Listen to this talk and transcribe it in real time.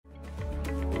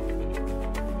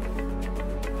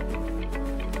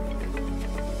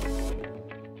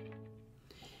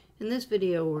this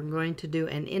video, we're going to do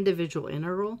an individual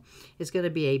integral. It's going to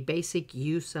be a basic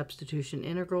U-substitution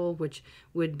integral, which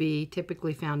would be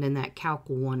typically found in that Calc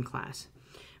 1 class.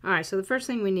 All right, so the first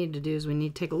thing we need to do is we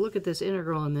need to take a look at this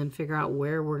integral and then figure out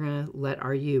where we're going to let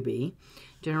our u be.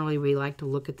 Generally, we like to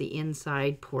look at the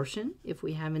inside portion if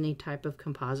we have any type of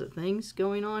composite things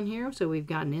going on here. So we've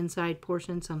got an inside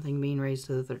portion, something being raised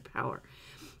to the third power.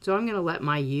 So I'm going to let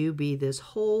my u be this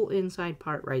whole inside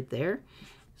part right there.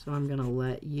 So I'm going to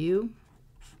let u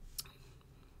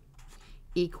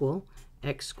equal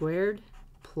x squared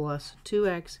plus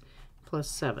 2x plus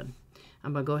 7.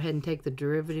 I'm going to go ahead and take the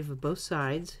derivative of both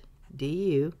sides.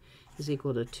 Du is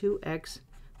equal to 2x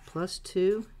plus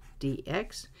 2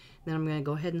 dx. Then I'm going to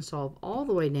go ahead and solve all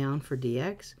the way down for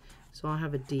dx. So I'll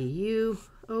have a du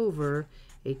over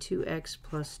a 2x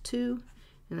plus 2,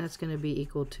 and that's going to be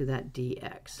equal to that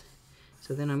dx.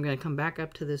 So then I'm going to come back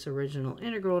up to this original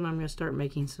integral, and I'm going to start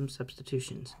making some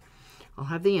substitutions. I'll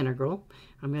have the integral.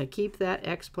 I'm going to keep that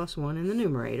x plus 1 in the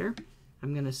numerator.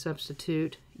 I'm going to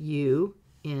substitute u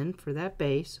in for that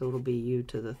base, so it'll be u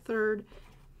to the third.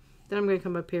 Then I'm going to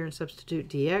come up here and substitute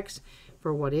dx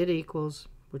for what it equals,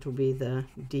 which will be the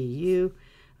du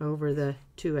over the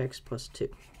 2x plus 2.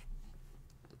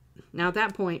 Now at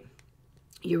that point,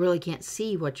 you really can't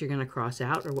see what you're going to cross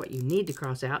out or what you need to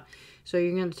cross out. So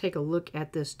you're going to take a look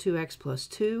at this 2x plus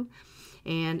 2,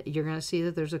 and you're going to see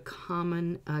that there's a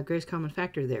common, greatest common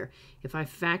factor there. If I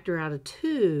factor out a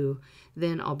 2,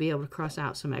 then I'll be able to cross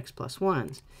out some x plus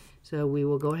 1s. So we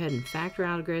will go ahead and factor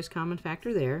out a greatest common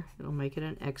factor there. It'll make it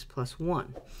an x plus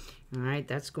 1. All right,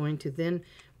 that's going to then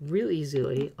real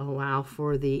easily allow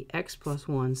for the x plus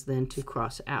 1s then to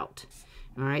cross out.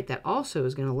 All right, that also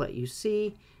is going to let you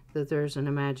see that there's an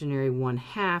imaginary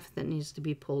 1/2 that needs to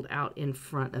be pulled out in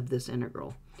front of this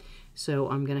integral. So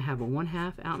I'm going to have a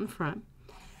 1/2 out in front,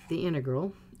 the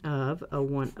integral of a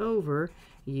 1 over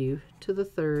u to the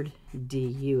third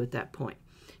du at that point.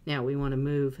 Now we want to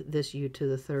move this u to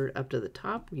the third up to the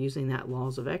top using that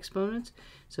laws of exponents.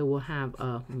 So we'll have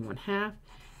a 1/2,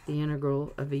 the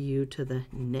integral of a u to the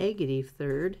negative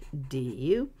third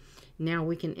du. Now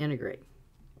we can integrate.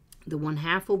 The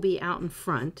 1/2 will be out in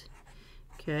front.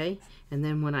 Okay, and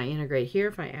then when I integrate here,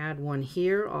 if I add 1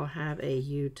 here, I'll have a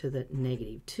u to the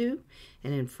negative 2,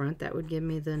 and in front that would give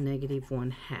me the negative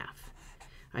 1/2.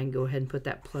 I can go ahead and put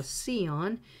that plus c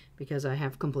on because I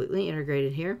have completely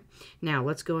integrated here. Now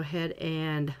let's go ahead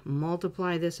and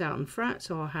multiply this out in front,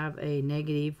 so I'll have a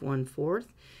negative 1/4.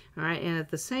 All right, and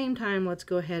at the same time, let's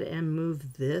go ahead and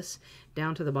move this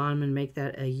down to the bottom and make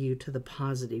that a u to the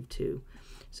positive 2.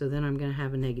 So then I'm going to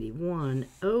have a negative 1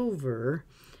 over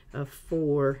a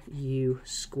 4u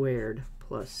squared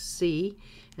plus c,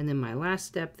 and then my last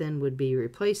step then would be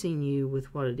replacing u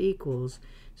with what it equals.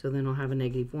 So then I'll have a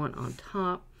negative 1 on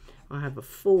top. I'll have a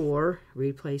 4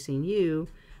 replacing u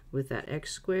with that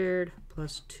x squared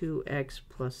plus 2x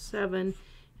plus 7,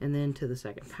 and then to the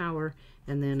second power,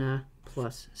 and then a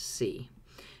plus c.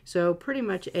 So pretty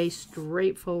much a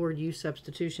straightforward u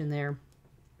substitution there.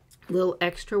 A little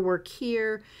extra work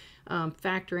here,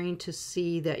 factoring to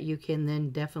see that you can then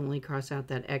definitely cross out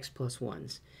that x plus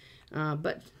 1s.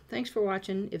 But thanks for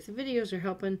watching. If the videos are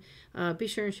helping, be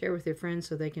sure and share with your friends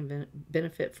so they can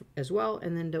benefit as well.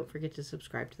 And then don't forget to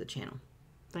subscribe to the channel.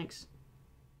 Thanks.